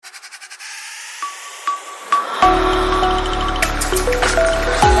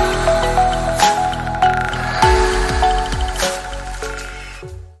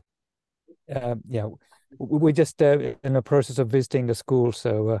yeah, we're just in the process of visiting the school.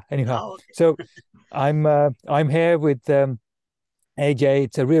 So anyhow, Oh, so I'm here with AJ.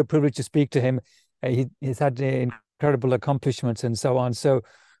 It's a real privilege to speak to him. He's had incredible accomplishments and so on. So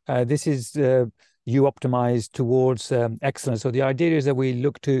this is you optimized towards excellence. So the idea is that we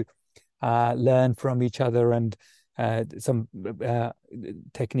look to learn from each other and some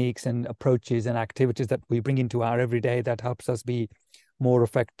techniques and approaches and activities that we bring into our everyday that helps us be more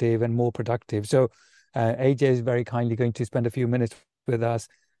effective and more productive. So AJ is very kindly going to spend a few minutes with us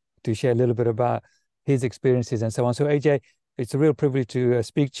to share a little bit about his experiences and so on. So AJ, it's a real privilege to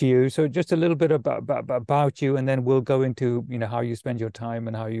speak to you. So just a little bit about you, and then we'll go into how you spend your time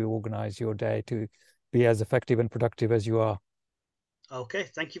and how you organize your day to be as effective and productive as you are. okay.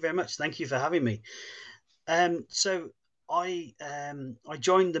 Thank you very much. Thank you for having me. So I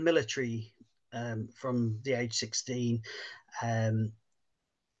joined the military from the age 16, um,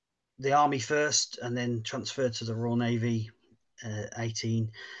 the army first, and then transferred to the Royal Navy 18.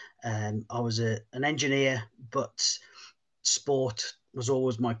 I was an engineer, but sport was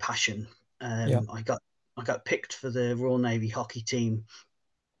always my passion. Yeah, I got picked for the Royal Navy hockey team,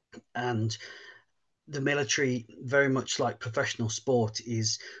 and the military, very much like professional sport,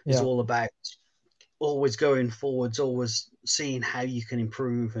 is yeah, all about always going forwards, always seeing how you can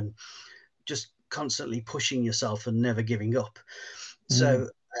improve, and just constantly pushing yourself and never giving up. mm, So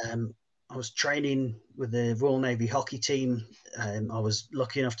I was training with the Royal Navy hockey team. I was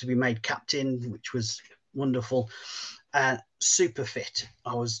lucky enough to be made captain, which was wonderful. Super fit.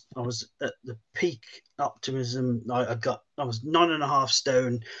 I was at the peak optimism. I was 9.5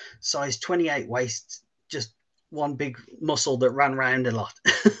 stone, size 28 waist, just one big muscle that ran around a lot.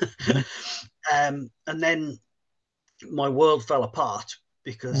 mm, And then my world fell apart mm.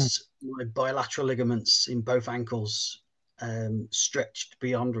 because my bilateral ligaments in both ankles stretched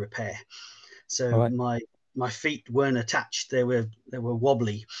beyond repair. So Right. my feet weren't attached; they were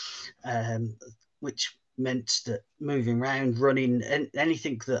wobbly, um, which meant that moving around, running, and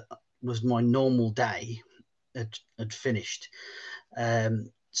anything that was my normal day had finished.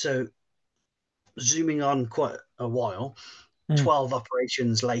 So zooming on quite a while, Mm. 12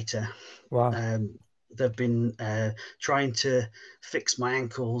 operations later, Wow. um, they've been trying to fix my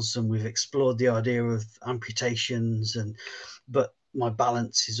ankles, and we've explored the idea of amputations, but my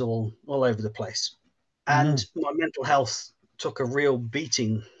balance is all over the place, Mm, and my mental health took a real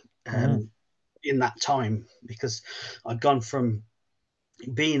beating mm. um, in that time because I'd gone from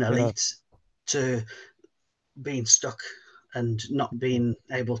being Yeah. elite to being stuck and not being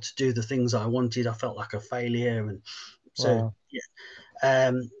able to do the things I wanted. I felt like a failure, and so Wow.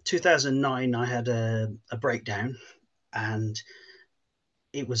 yeah. 2009, I had a breakdown, and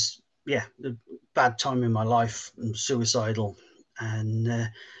it was, yeah, a bad time in my life. I'm suicidal,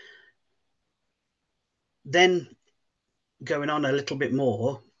 and then going on a little bit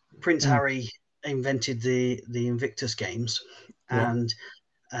more, Prince Mm. Harry invented the Invictus games, Yeah. and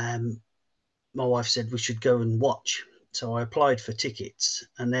um, my wife said we should go and watch. So I applied for tickets,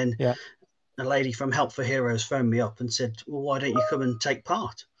 and then Yeah. a lady from Help for Heroes phoned me up and said, "Well, why don't you come and take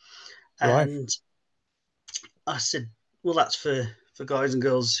part?" Right. And I said, "Well, that's for guys and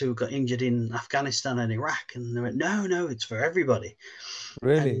girls who got injured in Afghanistan and Iraq." And they went, "No, no, it's for everybody."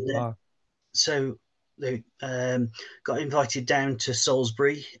 Really? And Wow. so they got invited down to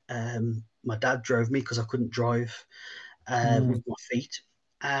Salisbury. My dad drove me because I couldn't drive Mm. with my feet,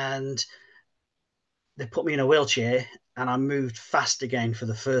 and they put me in a wheelchair, and I moved fast again for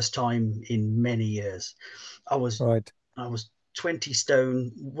the first time in many years. I was Right. I was 20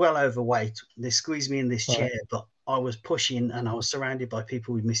 stone, well overweight. They squeezed me in this chair, Right. but I was pushing, and I was surrounded by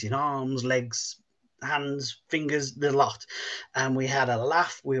people with missing arms, legs, hands, fingers, the lot. And we had a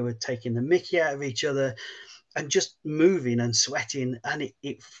laugh. We were taking the mickey out of each other and just moving and sweating. And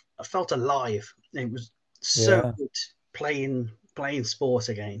I felt alive. It was so Yeah. good playing sport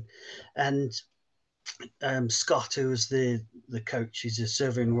again. And Scott, who was the coach, he's a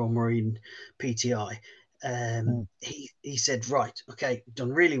serving Royal Marine PTI. Mm. He said, right, okay,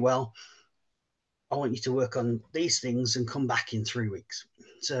 done really well. I want you to work on these things and come back in 3 weeks.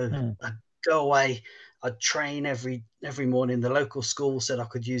 So Mm. I'd go away. I'd train every morning. The local school said I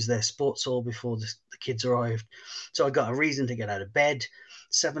could use their sports hall before the kids arrived. So I got a reason to get out of bed.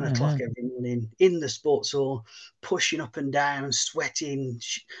 7 o'clock Mm-hmm. every morning in the sports hall, pushing up and down, sweating,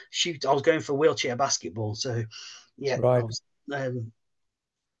 shoot. I was going for wheelchair basketball. So yeah, I Right. was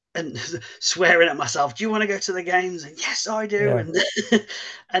and swearing at myself, "Do you want to go to the games?" And yes, I do. Yeah. And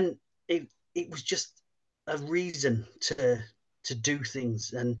and it was just a reason to do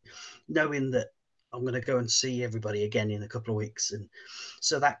things, and knowing that. I'm going to go and see everybody again in a couple of weeks. And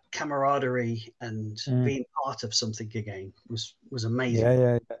so that camaraderie and Mm. being part of something again was Yeah, amazing.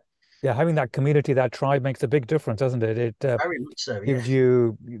 yeah, yeah. Yeah, having that community, that tribe makes a big difference, doesn't it? It Very much so, yeah. gives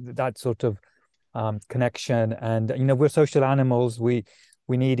you that sort of connection, and we're social animals. We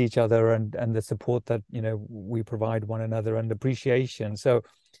need each other, and the support that we provide one another, and appreciation. So,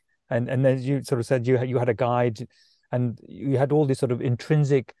 and as you sort of said, you had a guide, and you had all this sort of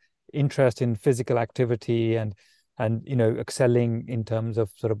intrinsic interest in physical activity, and excelling in terms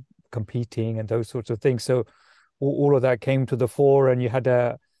of sort of competing and those sorts of things. So all of that came to the fore, and you had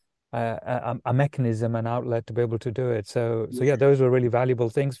a mechanism, an outlet to be able to do it. So yeah, Yeah, those were really valuable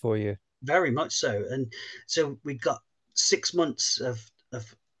things for you. very much so. And so we got 6 months of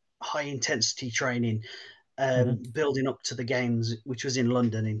high intensity training, Hmm. building up to the games, which was in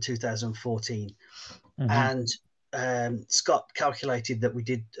London in 2014. Hmm. And Scott calculated that we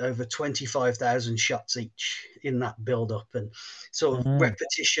did over 25,000 shots each in that build up, and sort of Hmm.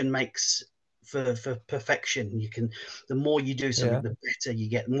 repetition makes for perfection. You can, the more you do something, Yeah. the better you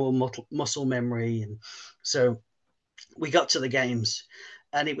get, more muscle memory. And so we got to the games,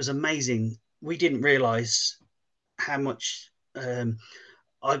 and it was amazing. We didn't realize how much.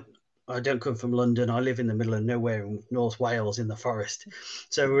 I I don't come from London. I live in the middle of nowhere in North Wales in the forest.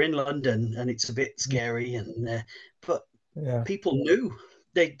 So we're in London, and it's a bit Mm. scary. And but Yeah. people knew,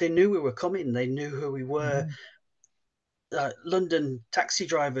 they knew we were coming. They knew who we were. Hmm. London taxi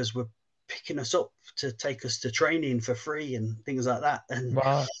drivers were picking us up to take us to training for free and things like that. And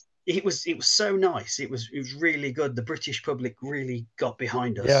Wow. it was so nice. It was really good. The British public really got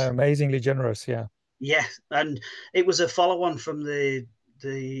behind Yeah, us. amazingly generous. Yeah. Yeah, and it was a follow-on from the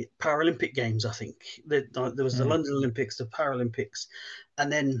Paralympic Games. I think that there was the Mm. London Olympics, the Paralympics,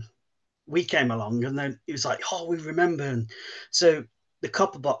 and then we came along, and then it was like, oh, we remember. And so the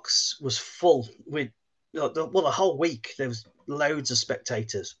copper box was full with, the whole week there was loads of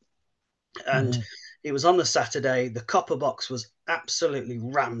spectators, and Hmm. it was on the Saturday. The copper box was absolutely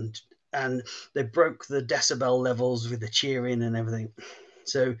rammed, and they broke the decibel levels with the cheering and everything.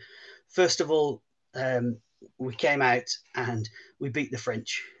 So, first of all, um, we came out and we beat the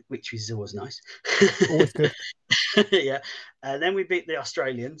French, which is always nice. Always good. Yeah, and then we beat the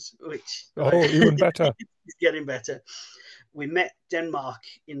Australians, which Oh, even better. is getting better. We met Denmark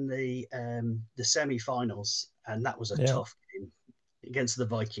in the semi-finals, and that was a Yeah. tough game against the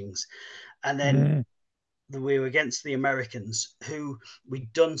Vikings. And then Mm. we were against the Americans, who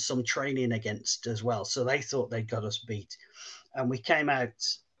we'd done some training against as well. So they thought they'd got us beat. And we came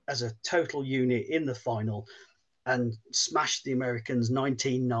out as a total unit in the final and smashed the Americans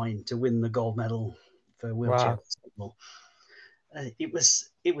 19-9 to win the gold medal for wheelchair Wow. basketball. It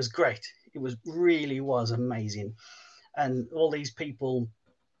was great. It was amazing. And all these people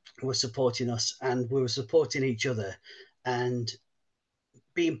were supporting us, and we were supporting each other, and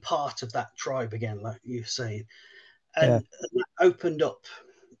being part of that tribe again, like you're saying. Yeah. And that opened up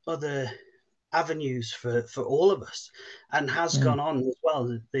other avenues for all of us, and has Mm. gone on as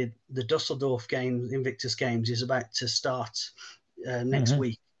well. The Dusseldorf games, Invictus games, is about to start next Hmm.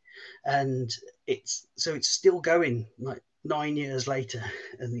 week, and it's still going like 9 years later,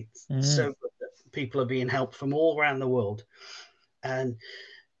 and it's so Mm. good that people are being helped from all around the world. And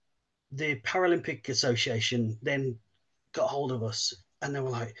the Paralympic Association then got hold of us, and they were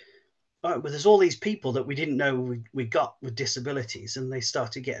like, all right, well, there's all these people that we didn't know we got with disabilities, and they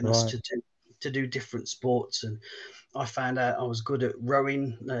started getting us Right. to do different sports. And I found out I was good at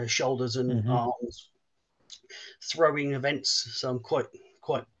rowing, shoulders and Hmm. arms, throwing events. So I'm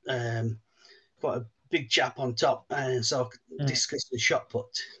quite a big chap on top, and so I could Mm. discus and shot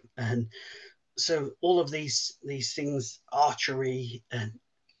put. And so all of these things, archery and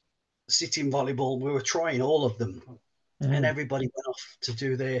sitting volleyball, we were trying all of them, and Mm. everybody went off to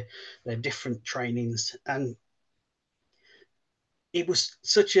do their different trainings. And it was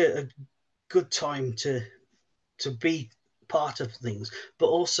such a good time to be part of things, but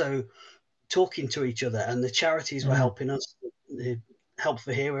also talking to each other. And the charities were Mm. helping us. The Help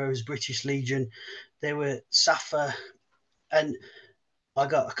for Heroes, British Legion, they were SAFA, and I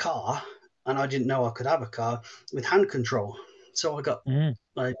got a car, and I didn't know I could have a car with hand control. So I got Mm.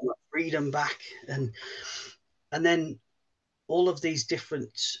 my freedom back, and then all of these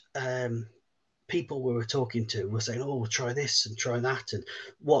different people we were talking to were saying, "Oh, we'll try this and try that, and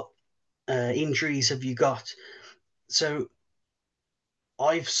what injuries have you got?" So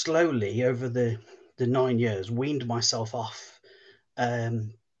I've slowly, over the 9 years, weaned myself off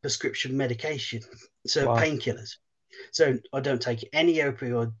prescription medication, so Wow. painkillers. So I don't take any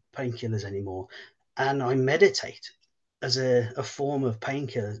opioid painkillers anymore, and I meditate as a form of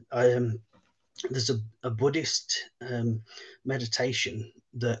painkiller. there's a Buddhist meditation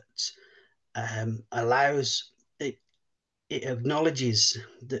that allows it. It acknowledges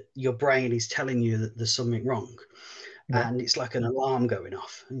that your brain is telling you that there's something wrong, Yeah. and it's like an alarm going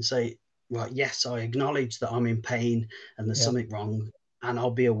off, and say, right, yes, I acknowledge that I'm in pain and there's Yeah. something wrong, and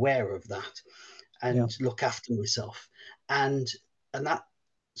I'll be aware of that Yeah. and look after myself. and and that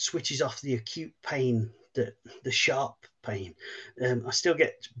switches off the acute pain, the sharp pain. I still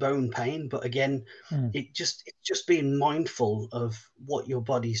get bone pain, but again, Mm. it's just being mindful of what your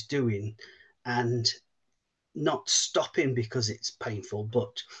body's doing, and not stopping because it's painful,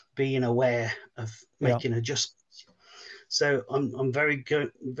 but being aware of Yeah. making adjustments. So I'm very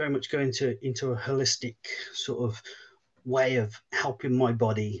much going to into a holistic sort of way of helping my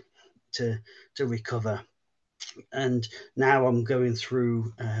body to recover. And now I'm going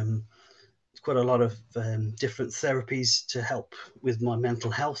through quite a lot of different therapies to help with my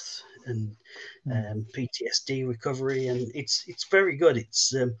mental health and Mm. PTSD recovery, and it's very good.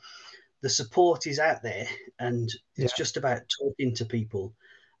 It's the support is out there, and it's Yeah. just about talking to people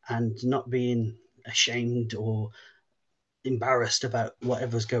and not being ashamed or embarrassed about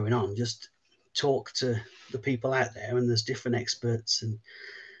whatever's going on. Just talk to the people out there, and there's different experts, and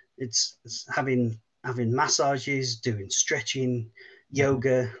it's having massages, doing stretching, Mhm.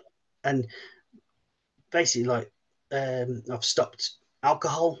 yoga, and basically like I've stopped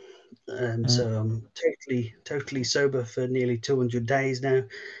alcohol. Mm. So I'm totally sober for nearly 200 days now,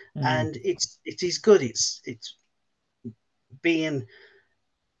 Mm. and it is good. It's being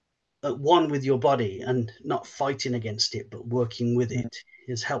at one with your body and not fighting against it, but working with Mm. it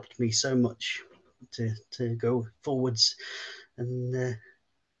has helped me so much to go forwards. And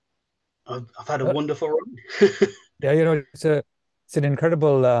I've had a Uh, wonderful run. yeah, it's an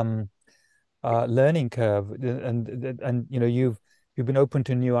incredible learning curve, and you've been open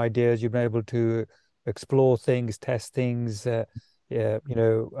to new ideas. You've been able to explore things, test things, yeah,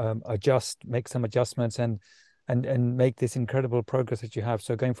 adjust, make some adjustments, and make this incredible progress that you have.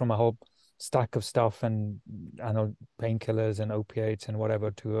 So going from a whole stack of stuff and I know painkillers and opiates and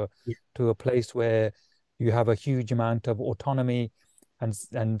whatever Yeah. to a place where you have a huge amount of autonomy and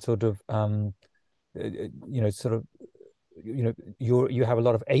sort of sort of you have a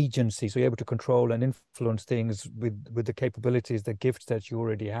lot of agency, so you're able to control and influence things with the capabilities, the gifts that you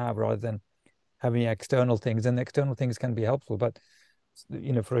already have, rather than having external things. And external things can be helpful, but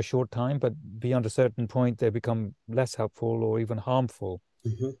for a short time, but beyond a certain point they become less helpful or even harmful.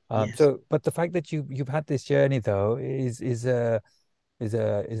 Yes. But the fact that you've had this journey though is an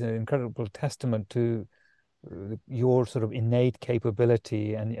incredible testament to your sort of innate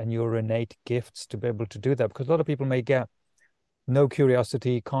capability and your innate gifts to be able to do that, because a lot of people may get no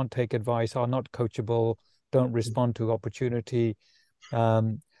curiosity, can't take advice, are not coachable, don't respond to opportunity.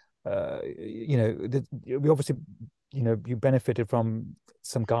 Um, we obviously, you benefited from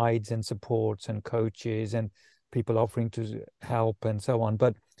some guides and supports and coaches and people offering to help and so on.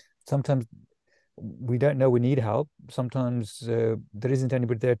 But sometimes we don't know we need help. Sometimes there isn't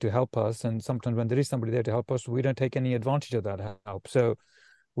anybody there to help us. And sometimes when there is somebody there to help us, we don't take any advantage of that help. So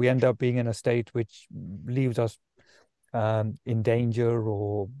we end up being in a state which leaves us in danger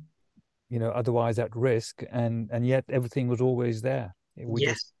or otherwise at risk, and yet everything was always there. We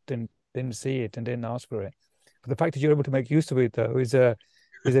just Yes. didn't see it and didn't ask for it. But the fact that you're able to make use of it though is a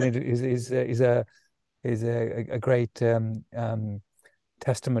great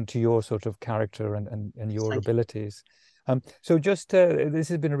testament to your sort of character and your Thank you. abilities. So just this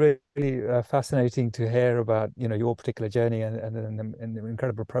has been really fascinating to hear about your particular journey and the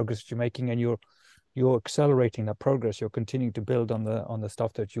incredible progress that you're making, and you're accelerating that progress. You're continuing to build on the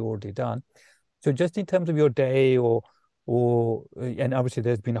stuff that you already done. So just in terms of your day and obviously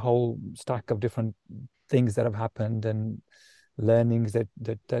there's been a whole stack of different things that have happened and learnings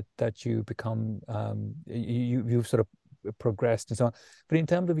that you become you've sort of progressed and so on. But in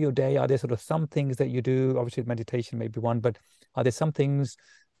terms of your day, are there sort of some things that you do? Obviously meditation may be one, but are there some things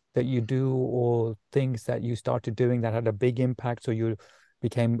that you do or things that you started doing that had a big impact, so you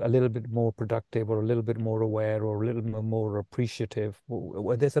became a little bit more productive or a little bit more aware or a little bit more appreciative?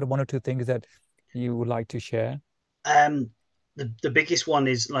 Were there sort of one or two things that you would like to share? Um, the biggest one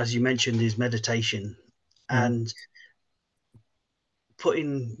is, as you mentioned, is meditation, Mm. and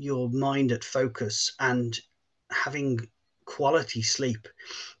putting your mind at focus and having quality sleep.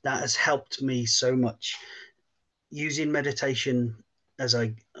 That has helped me so much. Using meditation as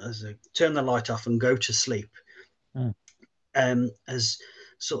I turn the light off and go to sleep, Mm. has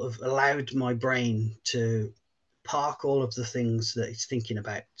sort of allowed my brain to park all of the things that it's thinking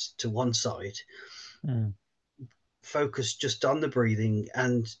about to one side, Mm. focus just on the breathing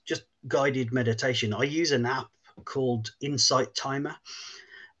and just guided meditation. I use an app called Insight Timer,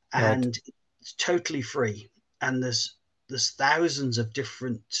 Right. and it's totally free. And there's thousands of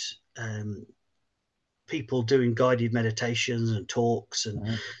different people doing guided meditations and talks, and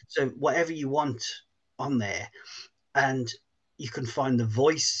Mm-hmm. so whatever you want on there, and you can find the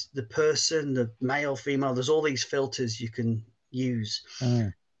voice, the person, the male, female. There's all these filters you can use, Mm-hmm.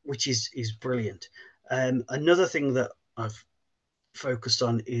 which is brilliant. Another thing that I've focused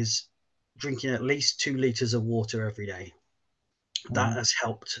on is drinking at least 2 liters of water every day. That Mm-hmm. has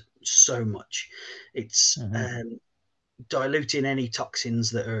helped so much. It's Mm-hmm. diluting any toxins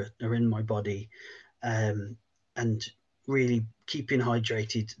that are in my body, and really keeping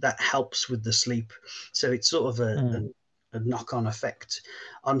hydrated. That helps with the sleep. So it's sort of a knock-on effect.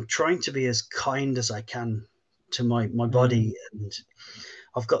 I'm trying to be as kind as I can to my Mm-hmm. body, and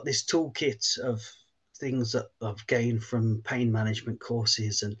I've got this toolkit of things that I've gained from pain management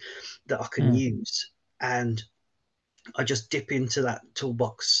courses and that I can Mm-hmm. use. And I just dip into that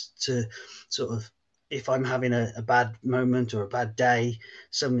toolbox to sort of, if I'm having a bad moment or a bad day,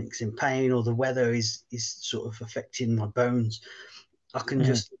 something's in pain, or the weather is sort of affecting my bones, I can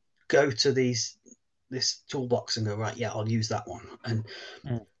Mm-hmm. just go to this toolbox and go, right, yeah, I'll use that one. And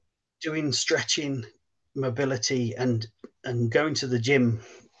doing stretching, mobility, and going to the gym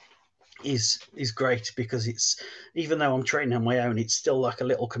is great, because it's, even though I'm training on my own, it's still like a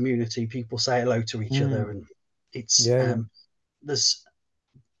little community. People say hello to each Mm-hmm. other, and it's Yeah, yeah. there's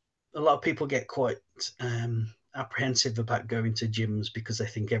a lot of people get quite apprehensive about going to gyms because they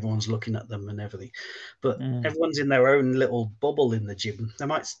think everyone's looking at them and everything. But Mm-hmm. everyone's in their own little bubble in the gym. They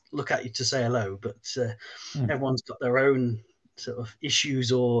might look at you to say hello, but everyone's got their own sort of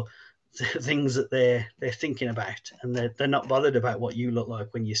issues or things that they're thinking about, and they're not bothered about what you look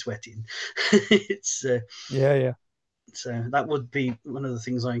like when you're sweating. It's Yeah, yeah. so that would be one of the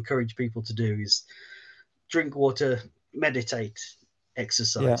things I encourage people to do: is drink water, meditate, Yeah.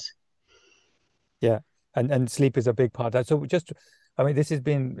 exercise. Yeah, and sleep is a big part. So just, I mean, this has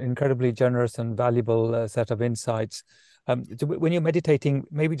been incredibly generous and valuable set of insights. So when you're meditating,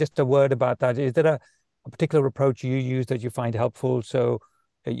 maybe just a word about that. Is there a particular approach you use that you find helpful? So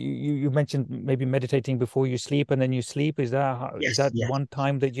you mentioned maybe meditating before you sleep and then you sleep. Is Yes, that yes. one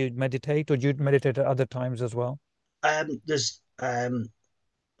time that you meditate, or do you meditate at other times as well? There's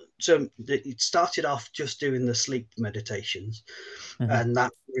so it started off just doing the sleep meditations, Hmm. and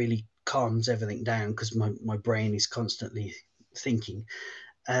that really calms everything down because my brain is constantly thinking.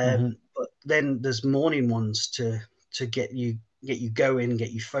 Hmm. But then there's morning ones to get you going,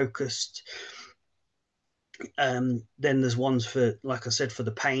 get you focused. Then there's ones for, like I said, for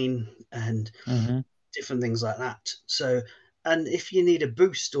the pain and Hmm. different things like that. So, and if you need a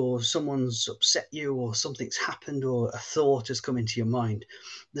boost, or someone's upset you, or something's happened, or a thought has come into your mind,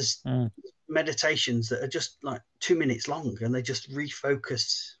 there's Mm. meditations that are just like 2 minutes long, and they just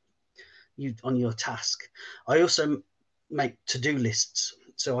refocus you on your task. I also make to-do lists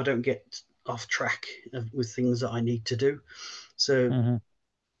so I don't get off track with things that I need to do. So Hmm.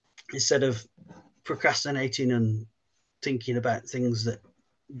 instead of procrastinating and thinking about things that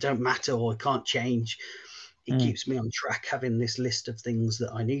don't matter or can't change, it Mm. keeps me on track having this list of things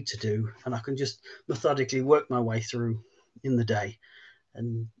that I need to do, and I can just methodically work my way through in the day.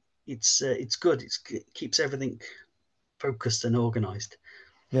 And it's good. It keeps everything focused and organized.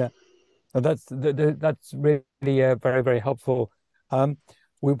 Yeah. So that's really very, very helpful. Um,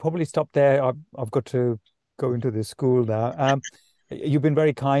 we'll probably stop there. I've got to go into the school now. You've been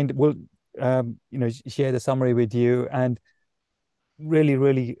very kind. We'll share the summary with you, and really,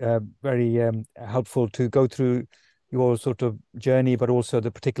 really very helpful to go through your sort of journey, but also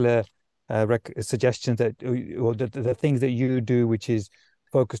the particular suggestions that, or the things that you do, which is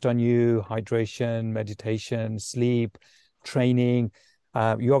focused on you: hydration, meditation, sleep, training.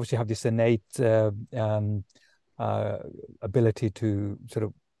 You obviously have this innate uh, ability to sort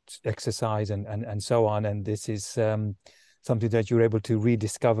of exercise and so on, and this is something that you're able to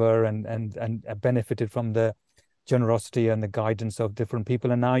rediscover and benefited from the generosity and the guidance of different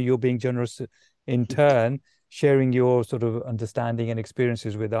people. And now you're being generous in turn, sharing your sort of understanding and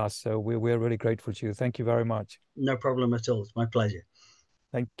experiences with us. So we're really grateful to you. Thank you very much. No problem at all. It's my pleasure.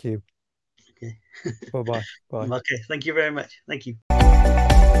 Thank you. Okay. Bye-bye. Bye. Okay. Thank you very much. Thank you.